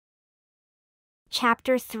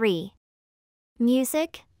Chapter 3.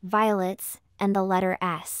 Music, Violets, and the Letter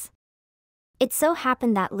S. It so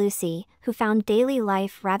happened that Lucy, who found daily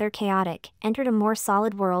life rather chaotic, entered a more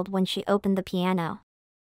solid world when she opened the piano.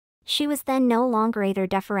 She was then no longer either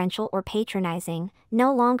deferential or patronizing,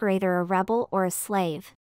 no longer either a rebel or a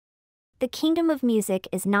slave. The kingdom of music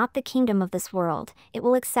is not the kingdom of this world. It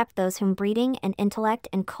will accept those whom breeding and intellect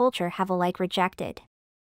and culture have alike rejected.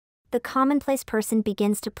 The commonplace person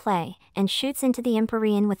begins to play, and shoots into the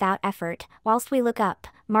empyrean without effort, whilst we look up,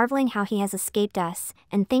 marveling how he has escaped us,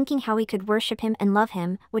 and thinking how we could worship him and love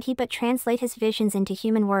him, would he but translate his visions into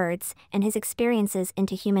human words, and his experiences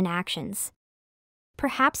into human actions.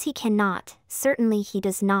 Perhaps he cannot, certainly he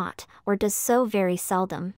does not, or does so very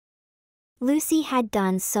seldom. Lucy had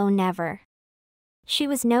done so never. She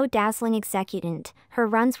was no dazzling executant, her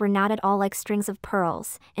runs were not at all like strings of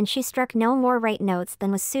pearls, and she struck no more right notes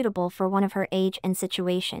than was suitable for one of her age and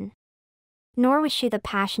situation. Nor was she the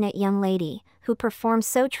passionate young lady, who performed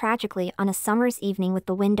so tragically on a summer's evening with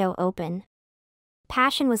the window open.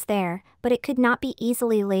 Passion was there, but it could not be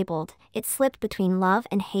easily labeled. It slipped between love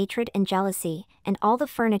and hatred and jealousy, and all the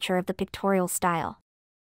furniture of the pictorial style.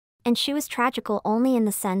 And she was tragical only in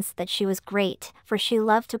the sense that she was great, for she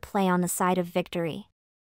loved to play on the side of victory.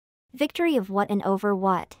 Victory of what and over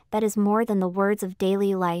what, that is more than the words of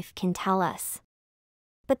daily life can tell us.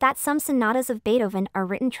 But that some sonatas of Beethoven are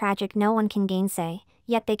written tragic no one can gainsay,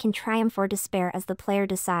 yet they can triumph or despair as the player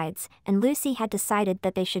decides, and Lucy had decided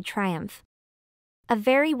that they should triumph. A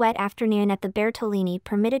very wet afternoon at the Bertolini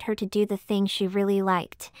permitted her to do the thing she really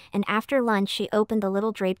liked, and after lunch she opened the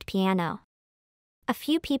little draped piano. A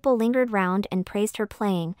few people lingered round and praised her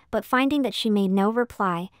playing, but finding that she made no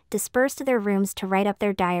reply, dispersed to their rooms to write up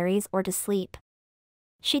their diaries or to sleep.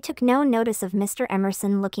 She took no notice of Mr.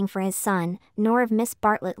 Emerson looking for his son, nor of Miss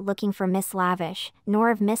Bartlett looking for Miss Lavish,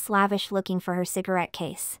 nor of Miss Lavish looking for her cigarette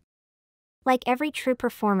case. Like every true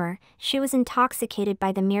performer, she was intoxicated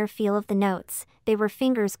by the mere feel of the notes. They were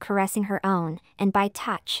fingers caressing her own, and by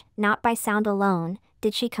touch, not by sound alone,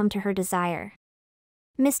 did she come to her desire.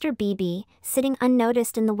 Mr. Beebe, sitting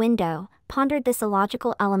unnoticed in the window, pondered this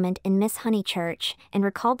illogical element in Miss Honeychurch, and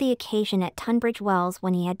recalled the occasion at Tunbridge Wells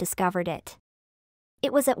when he had discovered it.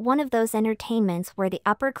 It was at one of those entertainments where the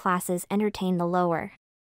upper classes entertain the lower.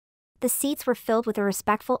 The seats were filled with a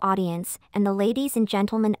respectful audience, and the ladies and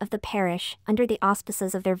gentlemen of the parish, under the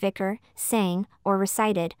auspices of their vicar, sang, or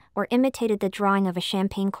recited, or imitated the drawing of a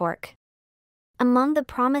champagne cork. Among the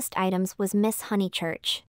promised items was Miss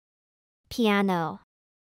Honeychurch. Piano.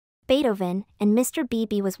 Beethoven, and Mr.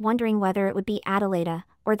 Beebe was wondering whether it would be Adelaida,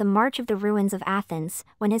 or the March of the Ruins of Athens,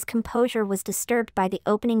 when his composure was disturbed by the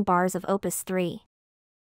opening bars of Opus 3.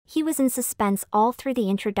 He was in suspense all through the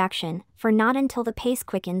introduction, for not until the pace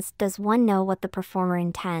quickens does one know what the performer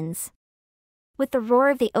intends. With the roar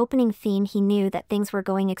of the opening theme he knew that things were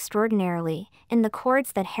going extraordinarily. In the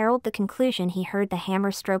chords that herald the conclusion he heard the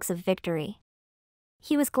hammer strokes of victory.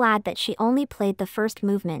 He was glad that she only played the first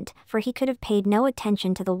movement, for he could have paid no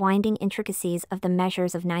attention to the winding intricacies of the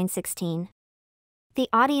measures of 9/16. The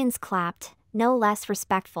audience clapped, no less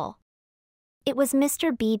respectful. It was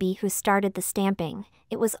Mr. Beebe who started the stamping.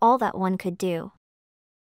 It was all that one could do.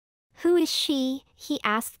 "Who is she?" he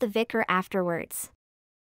asked the vicar afterwards.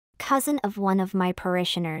 "Cousin of one of my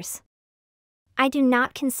parishioners. I do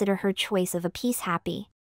not consider her choice of a piece happy."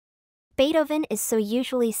 Beethoven is so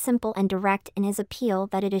usually simple and direct in his appeal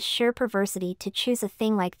that it is sheer perversity to choose a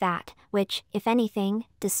thing like that, which, if anything,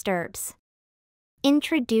 disturbs.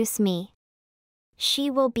 "Introduce me.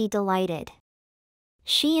 She will be delighted.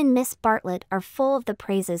 She and Miss Bartlett are full of the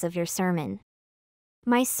praises of your sermon."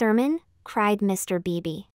 "My sermon?" cried Mr.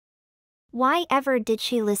 Beebe. "Why ever did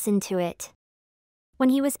she listen to it?" When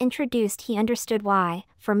he was introduced he understood why,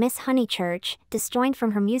 for Miss Honeychurch, disjoined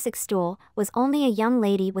from her music stool, was only a young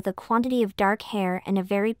lady with a quantity of dark hair and a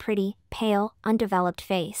very pretty, pale, undeveloped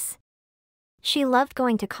face. She loved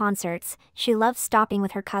going to concerts, she loved stopping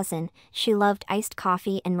with her cousin, she loved iced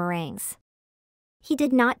coffee and meringues. He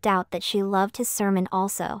did not doubt that she loved his sermon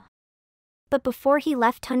also. But before he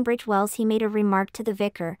left Tunbridge Wells he made a remark to the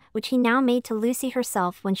vicar, which he now made to Lucy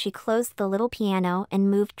herself when she closed the little piano and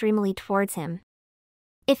moved dreamily towards him.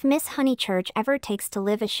 "If Miss Honeychurch ever takes to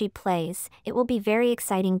live as she plays, it will be very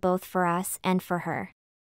exciting both for us and for her."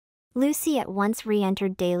 Lucy at once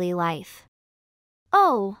re-entered daily life.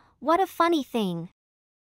 "Oh, what a funny thing!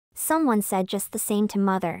 Someone said just the same to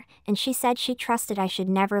Mother, and she said she trusted I should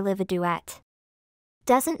never live a duet.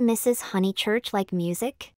 Doesn't Mrs. Honeychurch like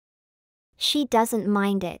music? She doesn't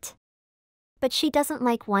mind it. But she doesn't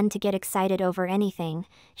like one to get excited over anything.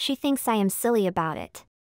 She thinks I am silly about it.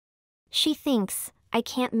 She thinks, I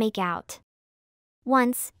can't make out.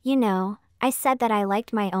 Once, I said that I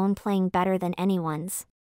liked my own playing better than anyone's.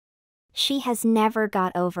 She has never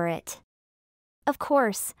got over it. Of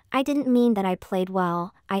course, I didn't mean that I played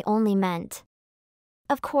well, I only meant.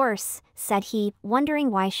 Of course, said he,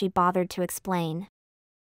 wondering why she bothered to explain.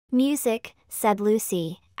 Music, said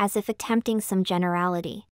Lucy, as if attempting some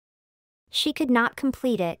generality. She could not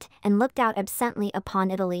complete it, and looked out absently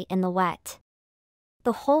upon Italy in the wet.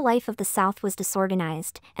 The whole life of the South was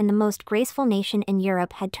disorganized, and the most graceful nation in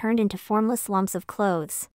Europe had turned into formless lumps of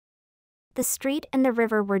clothes. The street and the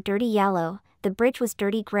river were dirty yellow, the bridge was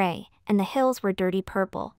dirty gray, and the hills were dirty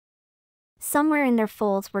purple. Somewhere in their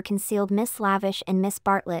folds were concealed Miss Lavish and Miss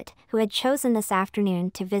Bartlett, who had chosen this afternoon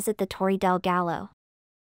to visit the Torre del Gallo.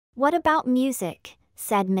 What about music?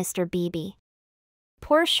 Said Mr. Beebe.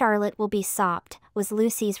 Poor Charlotte will be sopped, was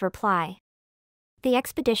Lucy's reply. The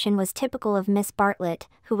expedition was typical of Miss Bartlett,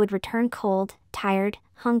 who would return cold, tired,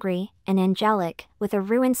 hungry, and angelic, with a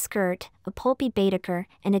ruined skirt, a pulpy Baedeker,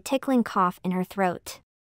 and a tickling cough in her throat.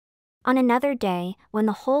 On another day, when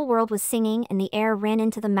the whole world was singing and the air ran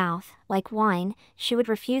into the mouth, like wine, she would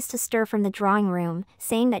refuse to stir from the drawing-room,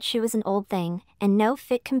 saying that she was an old thing, and no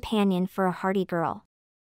fit companion for a hearty girl.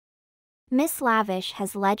 Miss Lavish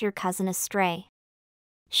has led your cousin astray.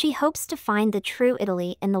 She hopes to find the true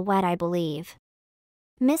Italy in the wet, I believe.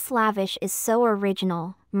 Miss Lavish is so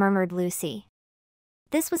original, murmured Lucy.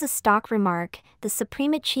 This was a stock remark, the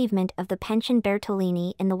supreme achievement of the Pension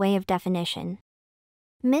Bertolini in the way of definition.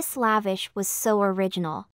 Miss Lavish was so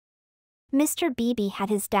original. Mr. Beebe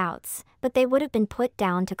had his doubts, but they would have been put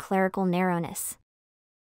down to clerical narrowness.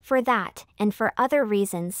 For that, and for other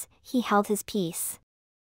reasons, he held his peace.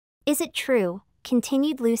 Is it true,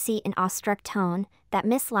 continued Lucy in awestruck tone, that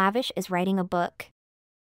Miss Lavish is writing a book?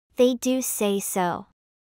 They do say so.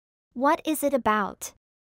 What is it about?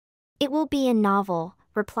 It will be a novel,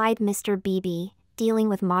 replied Mr. Beebe, dealing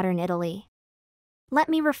with modern Italy. Let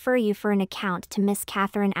me refer you for an account to Miss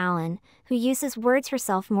Catherine Allen, who uses words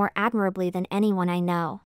herself more admirably than anyone I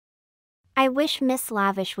know. I wish Miss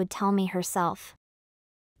Lavish would tell me herself.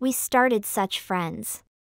 We started such friends.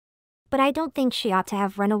 But I don't think she ought to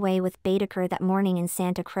have run away with Baedeker that morning in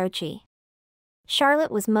Santa Croce.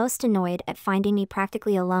 Charlotte was most annoyed at finding me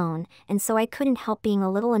practically alone, and so I couldn't help being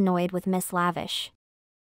a little annoyed with Miss Lavish.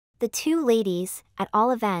 The two ladies, at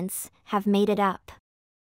all events, have made it up.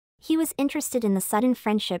 He was interested in the sudden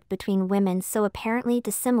friendship between women so apparently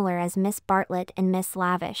dissimilar as Miss Bartlett and Miss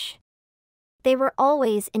Lavish. They were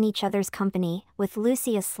always in each other's company, with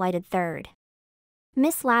Lucy a slighted third.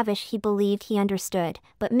 Miss Lavish he believed he understood,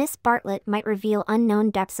 but Miss Bartlett might reveal unknown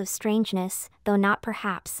depths of strangeness, though not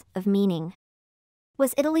perhaps, of meaning.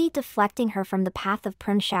 Was Italy deflecting her from the path of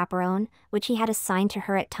prim chaperone, which he had assigned to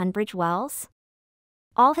her at Tunbridge Wells?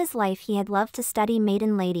 All his life he had loved to study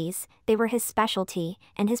maiden ladies, they were his specialty,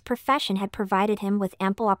 and his profession had provided him with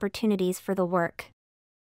ample opportunities for the work.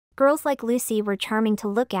 Girls like Lucy were charming to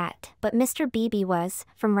look at, but Mr. Beebe was,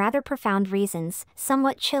 from rather profound reasons,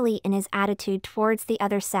 somewhat chilly in his attitude towards the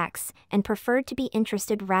other sex, and preferred to be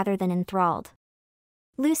interested rather than enthralled.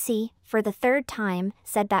 Lucy, for the third time,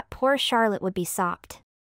 said that poor Charlotte would be sopped.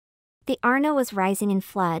 The Arno was rising in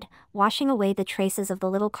flood, washing away the traces of the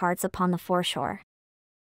little carts upon the foreshore.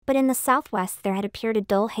 But in the southwest there had appeared a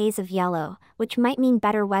dull haze of yellow, which might mean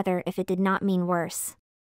better weather if it did not mean worse.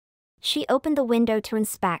 She opened the window to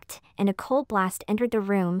inspect, and a cold blast entered the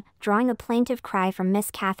room, drawing a plaintive cry from Miss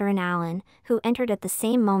Catherine Allen, who entered at the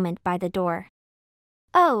same moment by the door.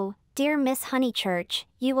 Oh, dear Miss Honeychurch,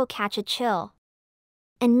 you will catch a chill.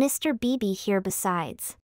 And Mr. Beebe here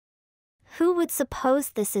besides. Who would suppose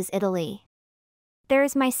this is Italy? There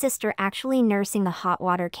is my sister actually nursing the hot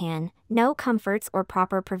water can, no comforts or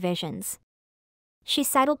proper provisions. She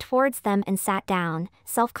sidled towards them and sat down,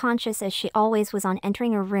 self-conscious as she always was on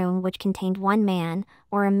entering a room which contained one man,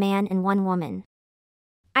 or a man and one woman.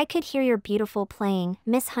 I could hear your beautiful playing,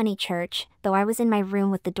 Miss Honeychurch, though I was in my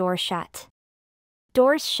room with the door shut.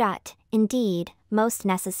 Doors shut, indeed, most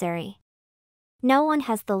necessary. No one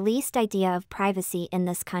has the least idea of privacy in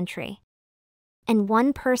this country. And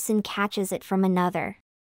one person catches it from another.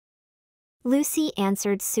 Lucy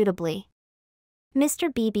answered suitably.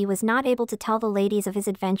 Mr. Beebe was not able to tell the ladies of his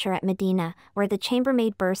adventure at Medina, where the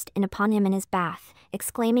chambermaid burst in upon him in his bath,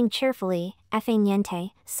 exclaiming cheerfully, "E fa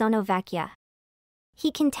niente, sono vecchia."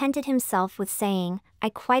 He contented himself with saying, "I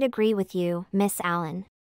quite agree with you, Miss Allen.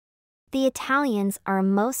 The Italians are a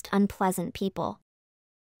most unpleasant people.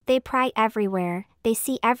 They pry everywhere, they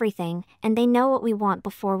see everything, and they know what we want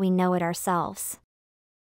before we know it ourselves.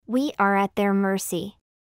 We are at their mercy.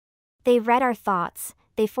 They read our thoughts,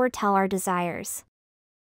 they foretell our desires.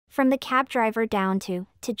 From the cab driver down to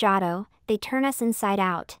Giotto, they turn us inside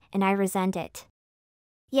out, and I resent it.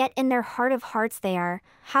 Yet in their heart of hearts they are,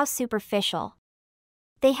 how superficial.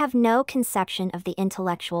 They have no conception of the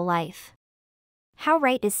intellectual life. How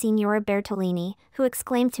right is Signora Bertolini, who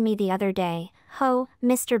exclaimed to me the other day, "Ho,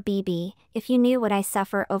 Mr. Beebe, if you knew what I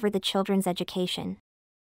suffer over the children's education.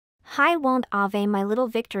 Hi won't ave my little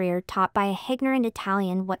Victorier taught by a ignorant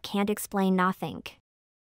Italian what can't explain nothing."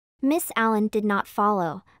 Miss Allen did not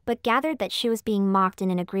follow, but gathered that she was being mocked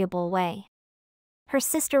in an agreeable way. Her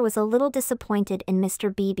sister was a little disappointed in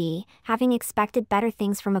Mr. Beebe, having expected better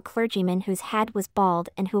things from a clergyman whose head was bald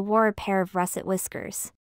and who wore a pair of russet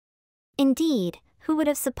whiskers. Indeed, who would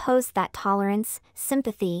have supposed that tolerance,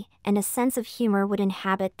 sympathy, and a sense of humor would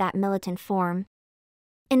inhabit that militant form?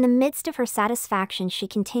 In the midst of her satisfaction she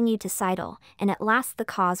continued to sidle, and at last the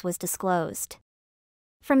cause was disclosed.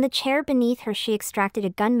 From the chair beneath her she extracted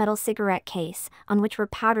a gunmetal cigarette case, on which were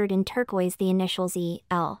powdered in turquoise the initials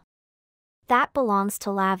E.L. "That belongs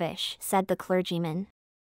to Lavish," said the clergyman.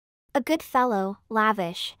 "A good fellow,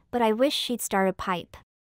 Lavish, but I wish she'd start a pipe."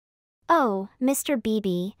 "Oh, Mr.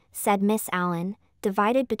 Beebe," said Miss Allen,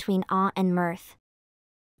 divided between awe and mirth.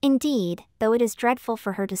 "Indeed, though it is dreadful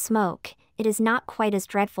for her to smoke, it is not quite as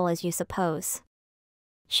dreadful as you suppose.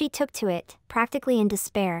 She took to it, practically in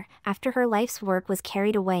despair, after her life's work was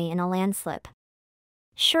carried away in a landslip.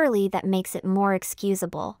 Surely that makes it more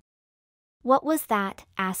excusable." "What was that?"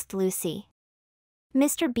 asked Lucy.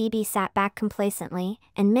 Mr. Beebe sat back complacently,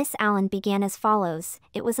 and Miss Allen began as follows: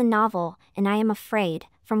 "It was a novel, and I am afraid,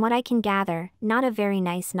 from what I can gather, not a very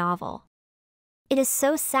nice novel. It is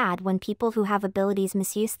so sad when people who have abilities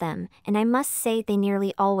misuse them, and I must say they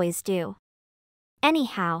nearly always do.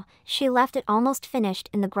 Anyhow, she left it almost finished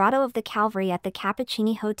in the Grotto of the Calvary at the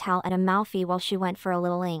Cappuccini Hotel at Amalfi while she went for a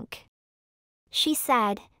little ink. She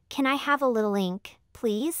said, 'Can I have a little ink,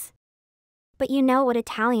 please?' But you know what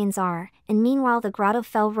Italians are, and meanwhile the grotto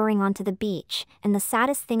fell roaring onto the beach, and the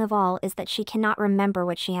saddest thing of all is that she cannot remember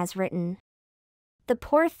what she has written. The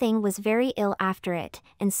poor thing was very ill after it,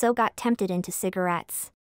 and so got tempted into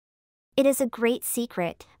cigarettes. It is a great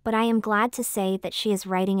secret, but I am glad to say that she is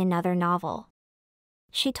writing another novel.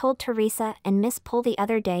 She told Teresa and Miss Poole the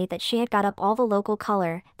other day that she had got up all the local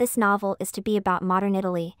color. This novel is to be about modern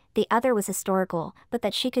Italy, the other was historical, but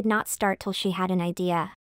that she could not start till she had an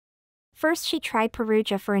idea. First she tried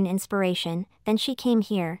Perugia for an inspiration, then she came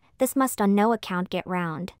here. This must on no account get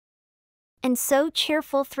round. And so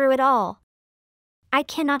cheerful through it all. I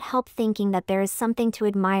cannot help thinking that there is something to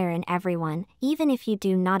admire in everyone, even if you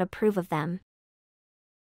do not approve of them."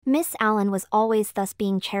 Miss Allen was always thus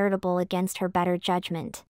being charitable against her better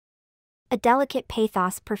judgment. A delicate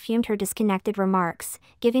pathos perfumed her disconnected remarks,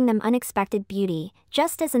 giving them unexpected beauty,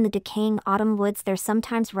 just as in the decaying autumn woods there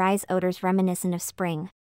sometimes rise odors reminiscent of spring.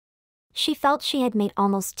 She felt she had made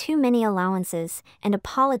almost too many allowances, and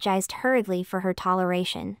apologized hurriedly for her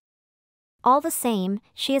toleration. All the same,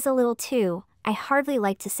 she is a little too, I hardly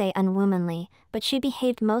like to say unwomanly, but she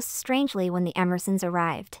behaved most strangely when the Emersons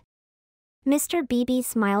arrived. Mr. Beebe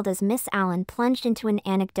smiled as Miss Allen plunged into an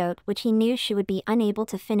anecdote which he knew she would be unable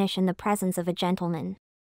to finish in the presence of a gentleman.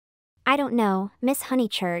 "I don't know, Miss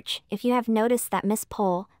Honeychurch, if you have noticed that Miss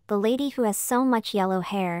Poole, the lady who has so much yellow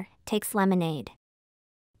hair, takes lemonade.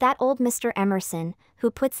 That old Mr. Emerson, who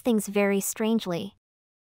puts things very strangely."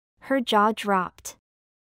 Her jaw dropped.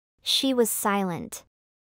 She was silent.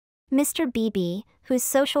 Mr. Beebe, whose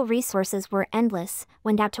social resources were endless,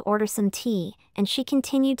 went out to order some tea, and she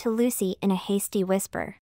continued to Lucy in a hasty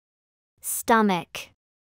whisper. "Stomach."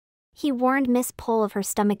 He warned Miss Poole of her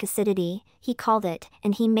stomach acidity, he called it,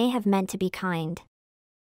 and he may have meant to be kind.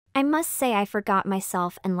 I must say I forgot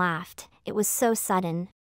myself and laughed, it was so sudden.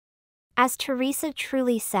 As Teresa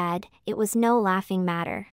truly said, it was no laughing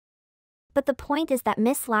matter. But the point is that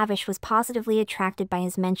Miss Lavish was positively attracted by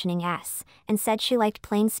his mentioning S, and said she liked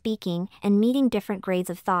plain speaking and meeting different grades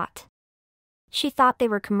of thought. She thought they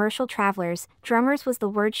were commercial travelers, drummers was the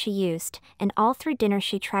word she used, and all through dinner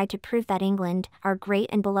she tried to prove that England, our great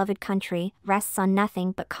and beloved country, rests on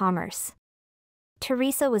nothing but commerce.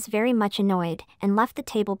 Teresa was very much annoyed, and left the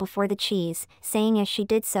table before the cheese, saying as she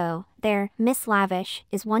did so, "There, Miss Lavish,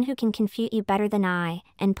 is one who can confute you better than I,"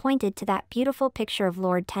 and pointed to that beautiful picture of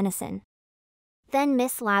Lord Tennyson. Then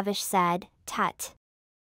Miss Lavish said, "Tut!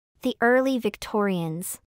 The early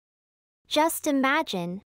Victorians. Just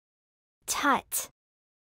imagine! Tut!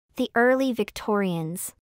 The early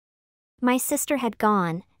Victorians." My sister had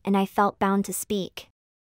gone, and I felt bound to speak.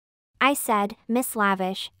 I said, "Miss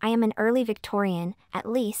Lavish, I am an early Victorian, at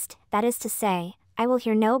least, that is to say, I will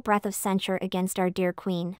hear no breath of censure against our dear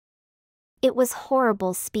Queen." It was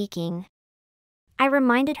horrible speaking. I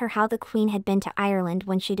reminded her how the Queen had been to Ireland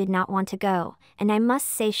when she did not want to go, and I must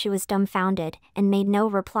say she was dumbfounded and made no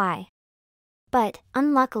reply. But,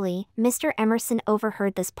 unluckily, Mr. Emerson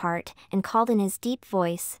overheard this part and called in his deep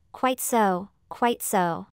voice, "Quite so, quite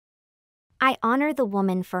so. I honor the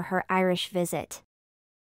woman for her Irish visit."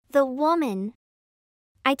 The woman!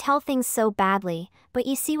 I tell things so badly, but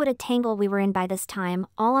you see what a tangle we were in by this time,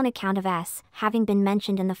 all on account of S having been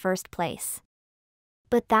mentioned in the first place.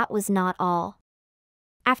 But that was not all.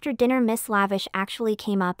 After dinner, Miss Lavish actually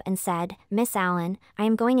came up and said, "Miss Allen, I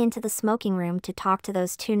am going into the smoking room to talk to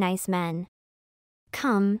those two nice men.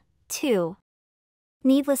 Come, too."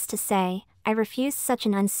 Needless to say, I refused such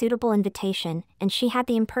an unsuitable invitation, and she had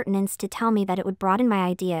the impertinence to tell me that it would broaden my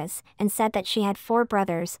ideas, and said that she had 4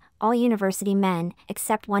 brothers, all university men,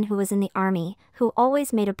 except one who was in the army, who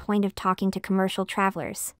always made a point of talking to commercial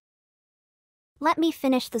travelers. "Let me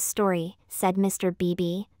finish the story," said Mr.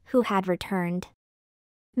 Beebe, who had returned.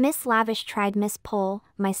 Miss Lavish tried Miss Pole,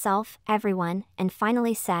 myself, everyone, and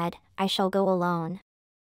finally said, "I shall go alone."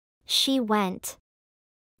 She went.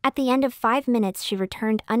 At the end of 5 minutes she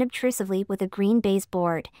returned unobtrusively with a green baize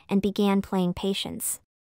board and began playing Patience.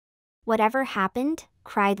 "Whatever happened?"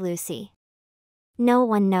 cried Lucy. "No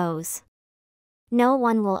one knows. No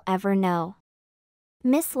one will ever know.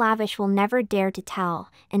 Miss Lavish will never dare to tell,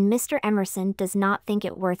 and Mr. Emerson does not think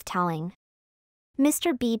it worth telling."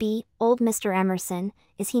 "Mr. Beebe, old Mr. Emerson,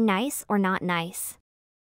 is he nice or not nice?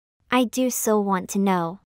 I do so want to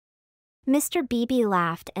know." Mr. Beebe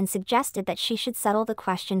laughed and suggested that she should settle the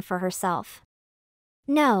question for herself.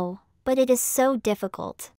 "No, but it is so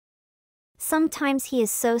difficult. Sometimes he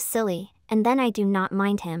is so silly, and then I do not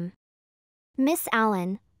mind him. Miss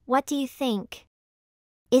Allen, what do you think?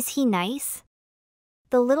 Is he nice?"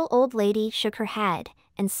 The little old lady shook her head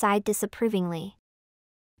and sighed disapprovingly.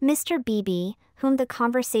 Mr. Beebe, whom the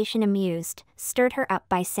conversation amused, stirred her up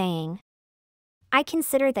by saying, "I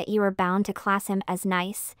consider that you are bound to class him as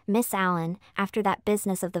nice, Miss Allen, after that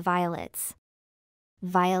business of the violets."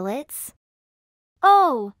 "Violets?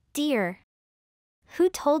 Oh, dear! Who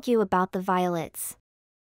told you about the violets?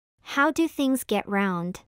 How do things get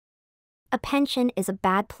round? A pension is a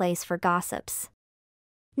bad place for gossips.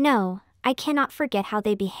 No, I cannot forget how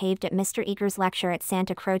they behaved at Mr. Eager's lecture at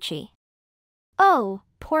Santa Croce. Oh,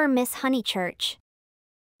 poor Miss Honeychurch.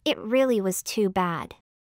 It really was too bad.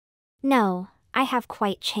 No, I have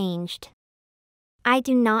quite changed. I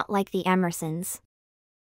do not like the Emersons.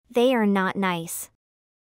 They are not nice."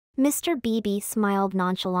 Mr. Beebe smiled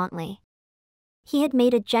nonchalantly. He had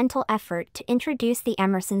made a gentle effort to introduce the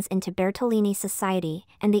Emersons into Bertolini society,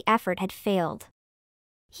 and the effort had failed.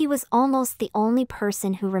 He was almost the only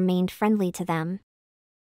person who remained friendly to them.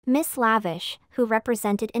 Miss Lavish, who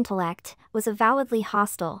represented intellect, was avowedly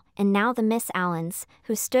hostile, and now the Miss Allens,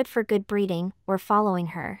 who stood for good breeding, were following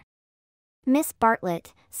her. Miss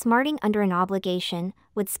Bartlett, smarting under an obligation,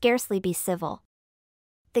 would scarcely be civil.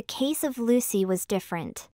 The case of Lucy was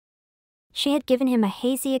different. She had given him a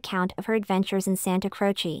hazy account of her adventures in Santa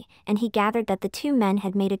Croce, and he gathered that the 2 men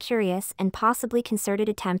had made a curious and possibly concerted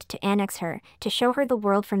attempt to annex her, to show her the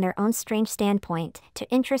world from their own strange standpoint, to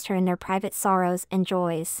interest her in their private sorrows and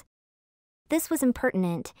joys. This was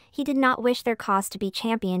impertinent. He did not wish their cause to be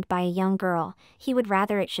championed by a young girl, he would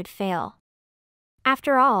rather it should fail.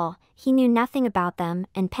 After all, he knew nothing about them,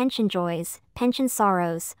 and pension joys, pension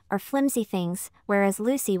sorrows, are flimsy things, whereas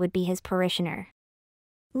Lucy would be his parishioner.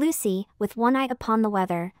 Lucy, with one eye upon the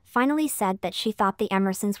weather, finally said that she thought the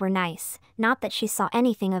Emersons were nice, not that she saw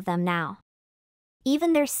anything of them now.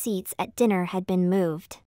 Even their seats at dinner had been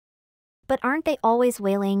moved. "But aren't they always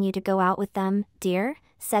waylaying you to go out with them, dear?"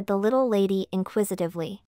 said the little lady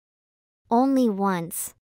inquisitively. "Only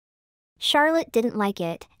once. Charlotte didn't like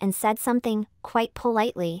it and said something, quite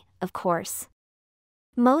politely, of course.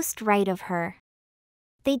 Most right of her.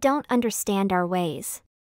 They don't understand our ways.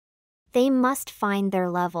 They must find their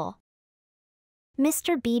level."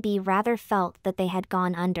 Mr. Beebe rather felt that they had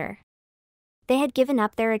gone under. They had given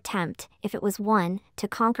up their attempt, if it was one, to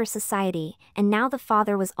conquer society, and now the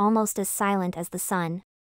father was almost as silent as the son.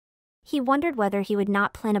 He wondered whether he would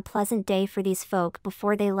not plan a pleasant day for these folk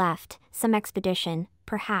before they left, some expedition,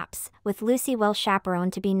 perhaps, with Lucy well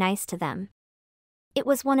chaperoned to be nice to them. It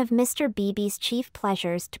was one of Mr. Beebe's chief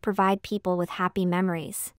pleasures to provide people with happy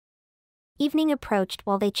memories. Evening approached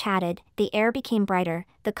while they chatted, the air became brighter,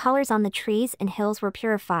 the colors on the trees and hills were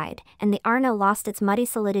purified, and the Arno lost its muddy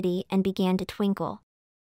solidity and began to twinkle.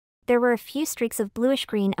 There were a few streaks of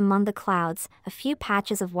bluish-green among the clouds, a few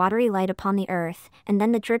patches of watery light upon the earth, and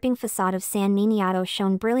then the dripping facade of San Miniato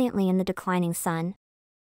shone brilliantly in the declining sun.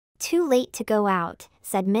 "Too late to go out,"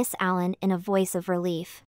 said Miss Allen in a voice of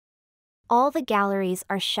relief. All the galleries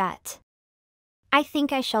are shut. I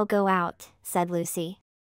think I shall go out, said Lucy.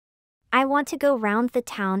 I want to go round the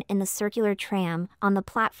town in the circular tram on the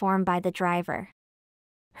platform by the driver.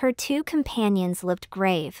 Her two companions looked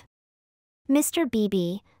grave. Mr.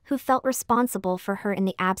 Beebe, who felt responsible for her in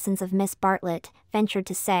the absence of Miss Bartlett, ventured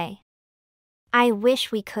to say, I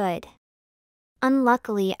wish we could.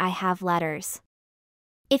 Unluckily, I have letters.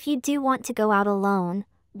 If you do want to go out alone,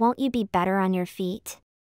 won't you be better on your feet?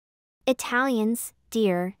 Italians,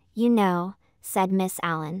 dear, you know, said Miss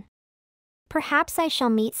Allen. Perhaps I shall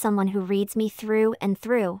meet someone who reads me through and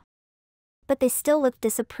through. But they still looked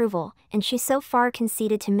disapproval, and she so far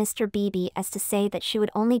conceded to Mr. Beebe as to say that she would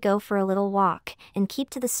only go for a little walk and keep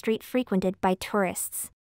to the street frequented by tourists.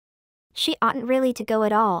 She oughtn't really to go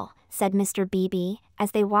at all, said Mr. Beebe,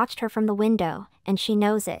 as they watched her from the window, and she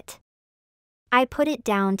knows it. I put it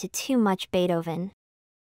down to too much Beethoven.